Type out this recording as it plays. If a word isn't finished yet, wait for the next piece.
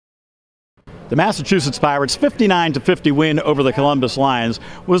The Massachusetts Pirates' 59-50 win over the Columbus Lions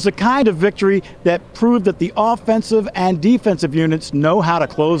was the kind of victory that proved that the offensive and defensive units know how to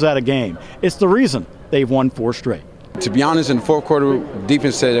close out a game. It's the reason they've won 4 straight. To be honest, in the fourth quarter,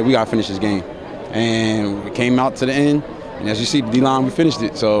 defense said that we got to finish this game. And we came out to the end, and as you see, the D-line, we finished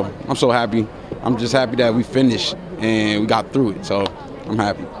it. So I'm so happy. I'm just happy that we finished and we got through it. So I'm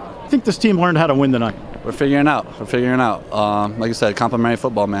happy. I think this team learned how to win tonight. We're figuring out. Like I said, complementary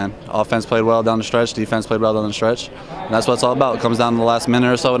football, man. Offense played well down the stretch. Defense played well down the stretch. And that's what it's all about. It comes down to the last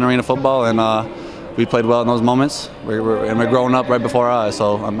minute or so in arena football, and we played well in those moments. We're growing up right before our eyes,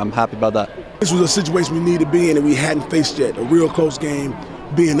 so I'm happy about that. This was a situation we needed to be in and we hadn't faced yet. A real close game,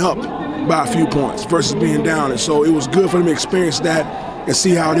 being up by a few points versus being down. And so it was good for them to experience that and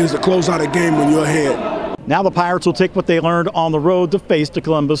see how it is to close out a game when you're ahead. Now the Pirates will take what they learned on the road to face the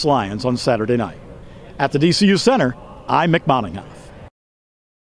Columbus Lions on Saturday night. At the DCU Center, I'm Mick Moningham.